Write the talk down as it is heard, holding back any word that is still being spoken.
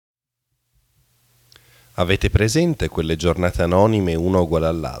Avete presente quelle giornate anonime una uguale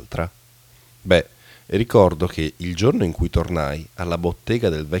all'altra? Beh, ricordo che il giorno in cui tornai alla bottega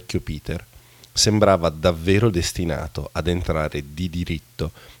del vecchio Peter sembrava davvero destinato ad entrare di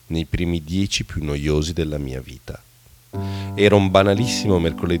diritto nei primi 10 più noiosi della mia vita. Era un banalissimo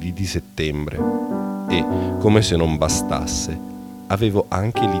mercoledì di settembre e, come se non bastasse, avevo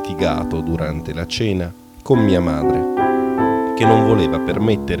anche litigato durante la cena con mia madre, che non voleva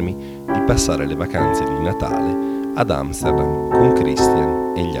permettermi di passare le vacanze di Natale ad Amsterdam con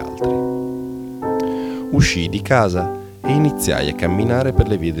Christian e gli altri. Uscii di casa e iniziai a camminare per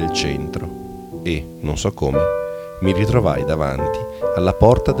le vie del centro e, non so come, mi ritrovai davanti alla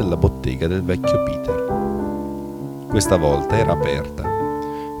porta della bottega del vecchio Peter. Questa volta era aperta,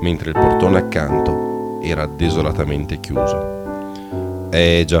 mentre il portone accanto era desolatamente chiuso.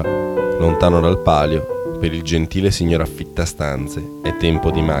 Già, lontano dal palio, per il gentile signor affittastanze, è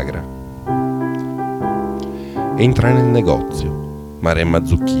tempo di magra. Entrai nel negozio. Maremma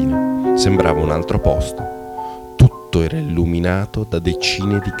Zucchina sembrava un altro posto. Tutto era illuminato da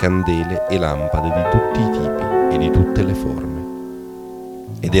decine di candele e lampade di tutti i tipi e di tutte le forme.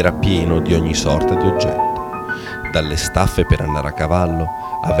 Ed era pieno di ogni sorta di oggetto, dalle staffe per andare a cavallo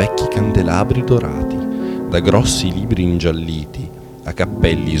a vecchi candelabri dorati, da grossi libri ingialliti a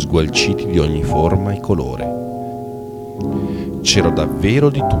cappelli sgualciti di ogni forma e colore. C'era davvero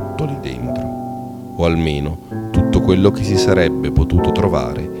di tutto lì dentro, o almeno tutto quello che si sarebbe potuto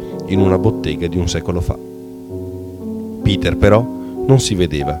trovare in una bottega di un secolo fa. Peter però non si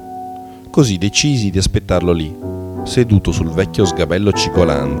vedeva, così decisi di aspettarlo lì, seduto sul vecchio sgabello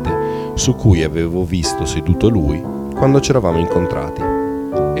cigolante su cui avevo visto seduto lui quando ci eravamo incontrati,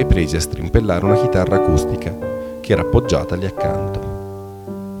 e presi a strimpellare una chitarra acustica che era appoggiata lì accanto.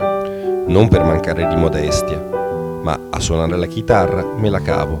 Non per mancare di modestia, ma a suonare la chitarra me la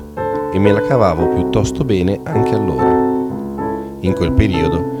cavo, e me la cavavo piuttosto bene anche allora. In quel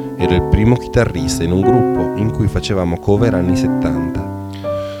periodo ero il primo chitarrista in un gruppo in cui facevamo cover anni 70.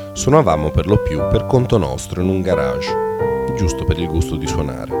 Suonavamo per lo più per conto nostro in un garage, giusto per il gusto di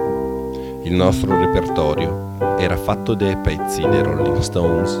suonare. Il nostro repertorio era fatto dei pezzi dei Rolling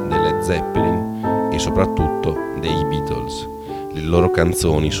Stones, dei Led Zeppelin e soprattutto dei Beatles. Le loro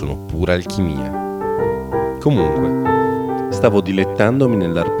canzoni sono pura alchimia. Comunque, stavo dilettandomi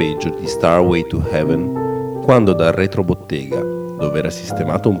nell'arpeggio di Starway to Heaven quando dal retrobottega, dove era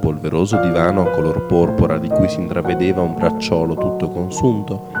sistemato un polveroso divano color porpora di cui si intravedeva un bracciolo tutto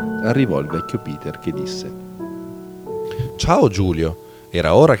consunto, arrivò il vecchio Peter che disse: «Ciao Giulio,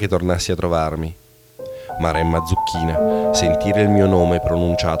 era ora che tornassi a trovarmi». Maremma Zucchina, sentire il mio nome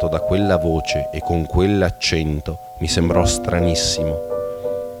pronunciato da quella voce e con quell'accento mi sembrò stranissimo.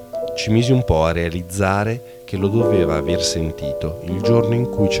 Ci misi un po' a realizzare che lo doveva aver sentito il giorno in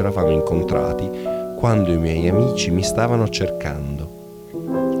cui ci eravamo incontrati, quando i miei amici mi stavano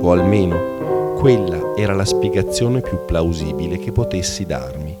cercando. O almeno quella era la spiegazione più plausibile che potessi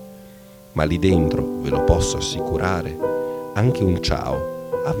darmi. Ma lì dentro, ve lo posso assicurare, anche un ciao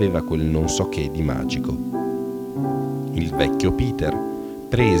aveva quel non so che di magico. Il vecchio Peter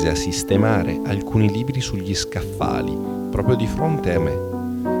prese a sistemare alcuni libri sugli scaffali proprio di fronte a me,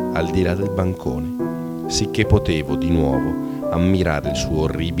 al di là del bancone, sicché potevo di nuovo ammirare il suo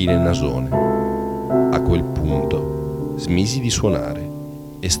orribile nasone. A quel punto smisi di suonare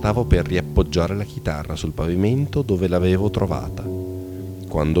e stavo per riappoggiare la chitarra sul pavimento dove l'avevo trovata,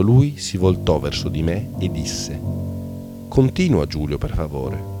 quando lui si voltò verso di me e disse: «Continua Giulio, per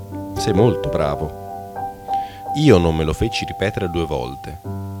favore, sei molto bravo». Io non me lo feci ripetere 2 volte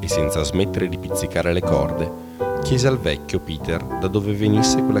e, senza smettere di pizzicare le corde, chiesi al vecchio Peter da dove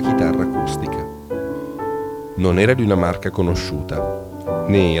venisse quella chitarra acustica. Non era di una marca conosciuta,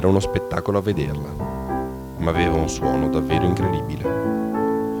 né era uno spettacolo a vederla, ma aveva un suono davvero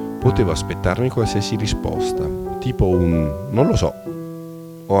incredibile. Potevo aspettarmi qualsiasi risposta, tipo un «non lo so»,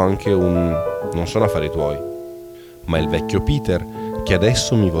 o anche un «non sono affari tuoi». Ma il vecchio Peter, che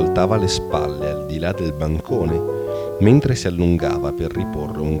adesso mi voltava le spalle al di là del bancone, mentre si allungava per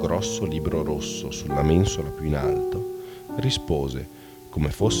riporre un grosso libro rosso sulla mensola più in alto, rispose, come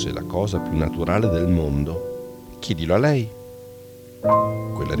fosse la cosa più naturale del mondo: «Chiedilo a lei».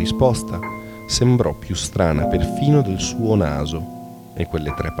 Quella risposta sembrò più strana perfino del suo naso, e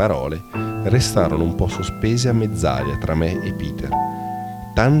quelle 3 parole restarono un po' sospese a mezz'aria tra me e Peter,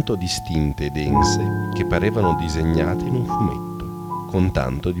 tanto distinte e dense che parevano disegnate in un fumetto, con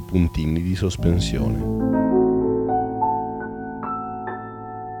tanto di puntini di sospensione.